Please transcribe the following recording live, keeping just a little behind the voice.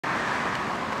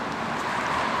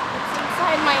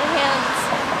hide my hands.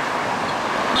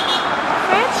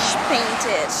 French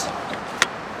painted.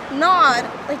 Not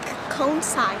like cone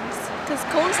signs. Because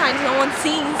cone signs no one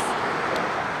sees.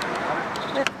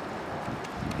 But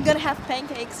I'm gonna have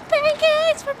pancakes.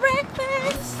 Pancakes for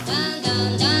breakfast! Dun,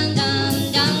 dun, dun,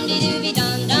 dun, dun, dee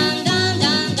dun, dun, dun,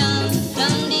 dun, dun,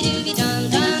 dun, dee dun,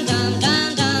 dun, dun,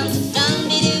 dun, dun, dun,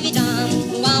 dee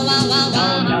dun, wow, wow, wow, wow.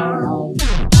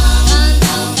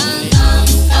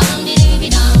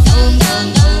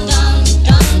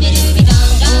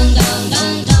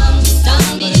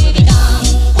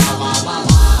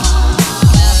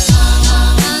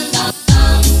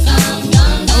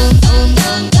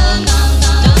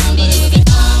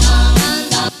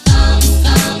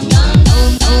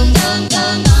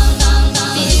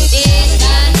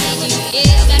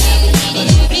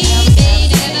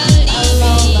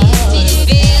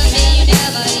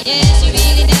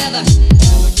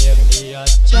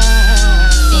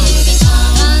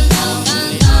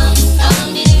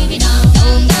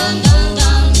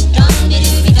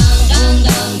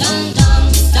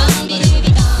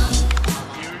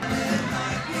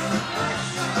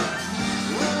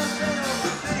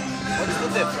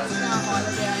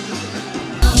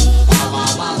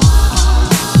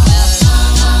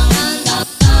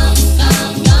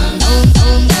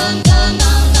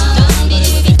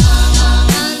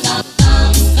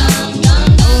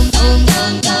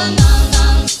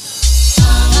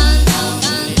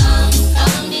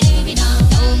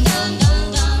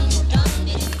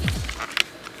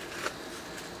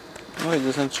 No, it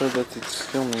doesn't show that it's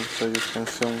filming, so you can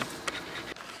film.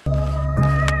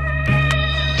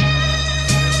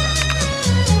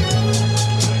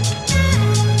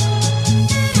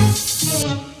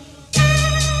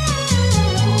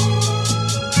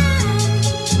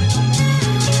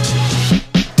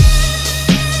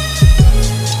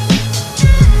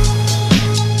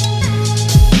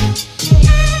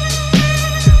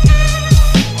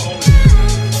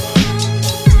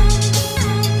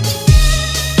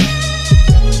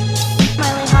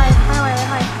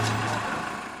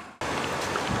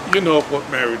 You know what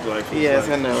married life is Yes,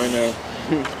 like. I know.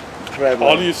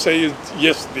 All you say is,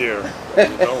 yes, dear.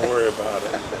 Don't worry about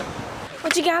it.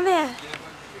 What you got there?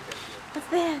 What's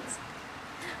that?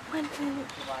 What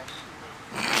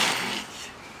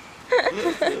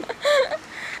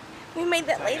we made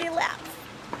that lady laugh.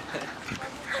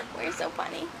 We're so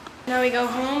funny. Now we go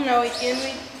home, now we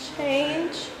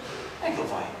change. I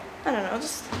don't know,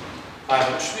 just...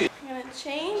 I'm gonna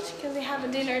change because we have a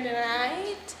dinner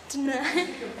tonight.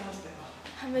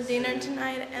 Have a dinner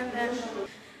tonight,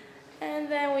 and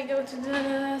then we go to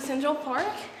the Central Park,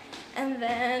 and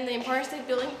then the Empire State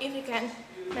Building if we can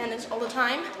manage all the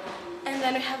time, and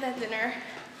then we have that dinner.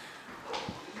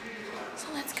 So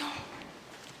let's go.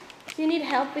 Do you need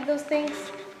help with those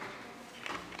things?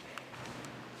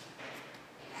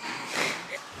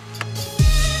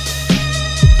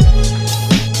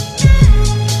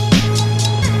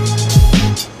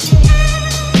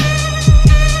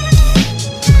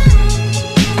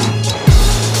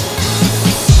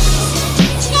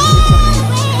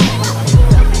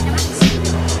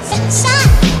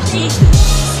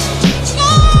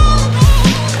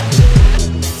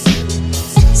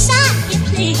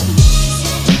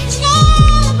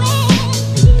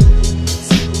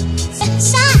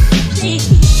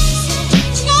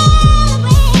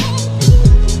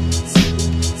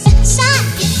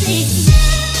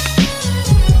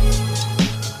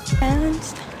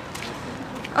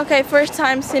 Okay, first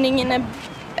time sitting in a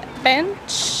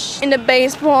bench, in a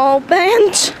baseball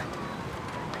bench.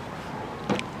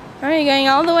 Are you going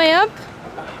all the way up?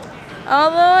 All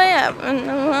the way up.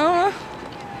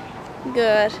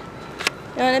 Good.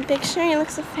 You want a picture? You look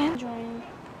so fancy.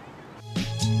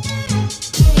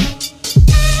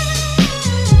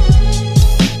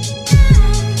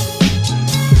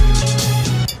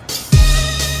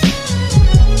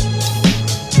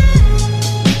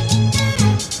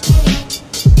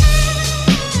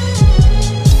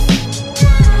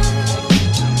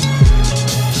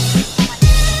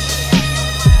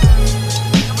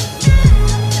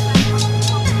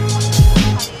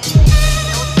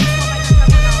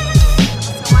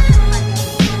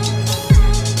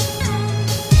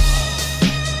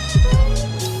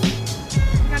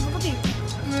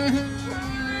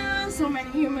 So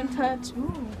many human touch.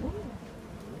 Ooh. What?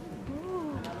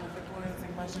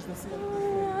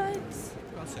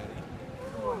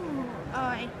 Oh,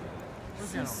 I'm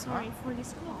so sorry for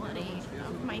this quality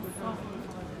of my phone.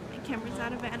 My camera's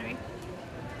out of battery.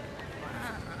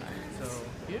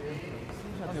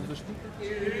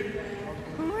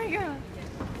 Oh my god.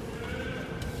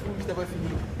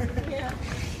 Yeah.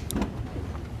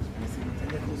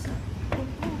 We're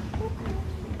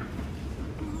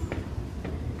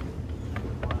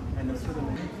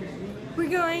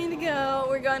going to go.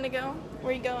 We're going to go.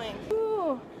 Where are you going?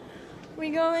 Ooh.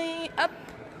 We're going up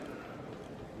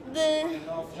the.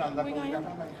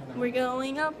 We're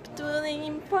going up to the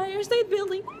Empire State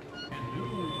Building.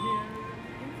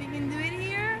 If we can do it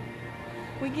here,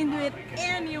 we can do it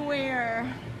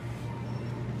anywhere.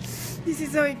 This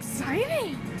is so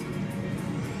exciting.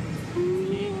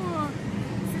 Ooh.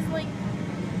 This is like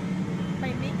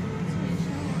my big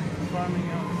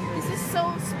This is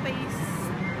so space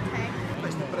tech.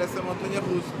 Esta parece a montanha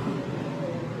russa.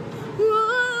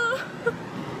 Whoa.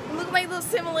 Look like those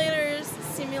simulators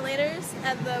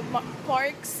at the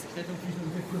parks.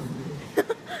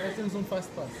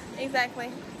 Exactly.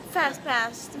 Fast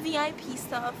pass, VIP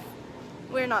stuff.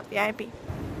 We're not VIP.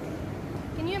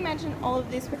 Can you imagine all of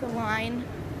this with a line?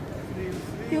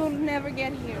 You'll never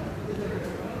get here.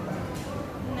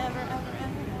 Never, ever, ever,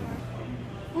 ever.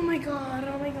 Oh my god,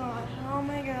 oh my god, oh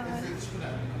my god.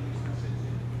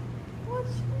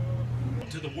 What's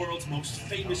to the world's most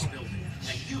famous building,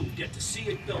 and you get to see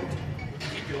it built.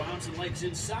 Keep your arms and legs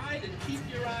inside and keep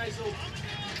your eyes open.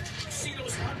 See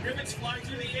those hot rivets flying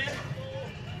through the air?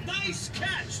 Nice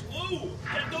catch, Lou!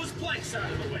 Get those planks out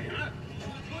of the way, huh?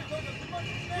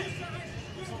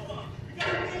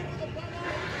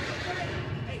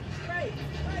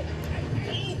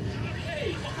 Oh,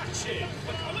 hey, watch it!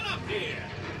 We're coming up here!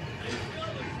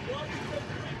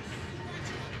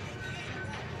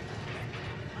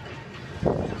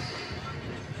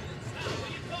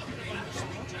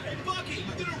 Hey, Bucky,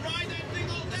 you're gonna ride that thing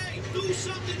all day. Do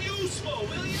something useful,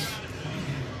 will you?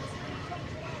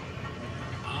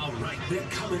 All right, we're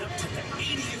coming up to the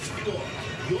 80th floor.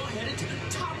 You're headed to the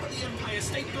top of the Empire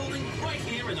State Building right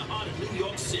here in the heart of New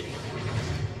York City.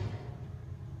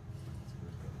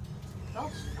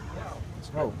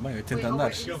 Oh, mãe, 80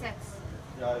 andares.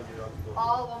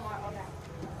 All one more, okay.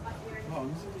 Oh,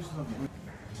 não sei o que